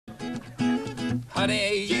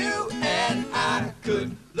Honey, you and I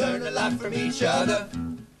could learn a lot from each other.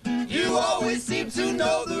 You always seem to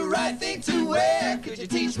know the right thing to wear. Could you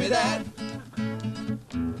teach me that?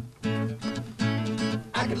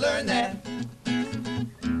 I could learn that.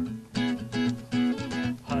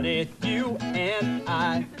 Honey, you and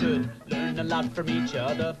I could learn a lot from each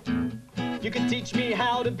other. You could teach me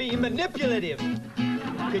how to be manipulative.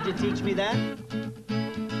 Could you teach me that?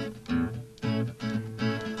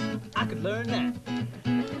 I could learn that.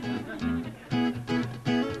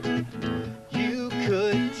 You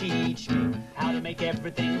could teach me how to make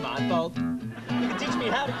everything my fault. You could teach me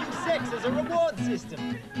how to use sex as a reward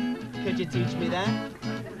system. Could you teach me that?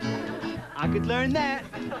 I could learn that.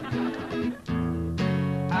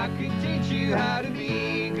 I could teach you how to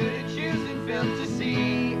be good at choosing films to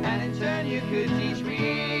see, and in turn you could teach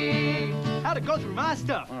me How to go through my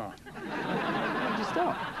stuff. All right. Why'd you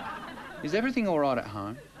stop? Is everything all right at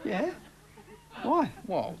home? Yeah? Why?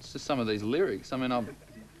 Well, it's just some of these lyrics. I mean, I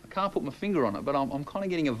can't put my finger on it, but I'm kind of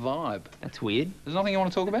getting a vibe. That's weird. There's nothing you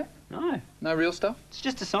want to talk about? No. No real stuff? It's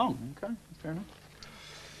just a song. Okay, fair enough.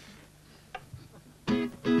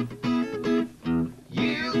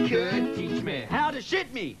 You could teach me How to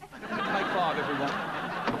shit me. Take 5, everyone.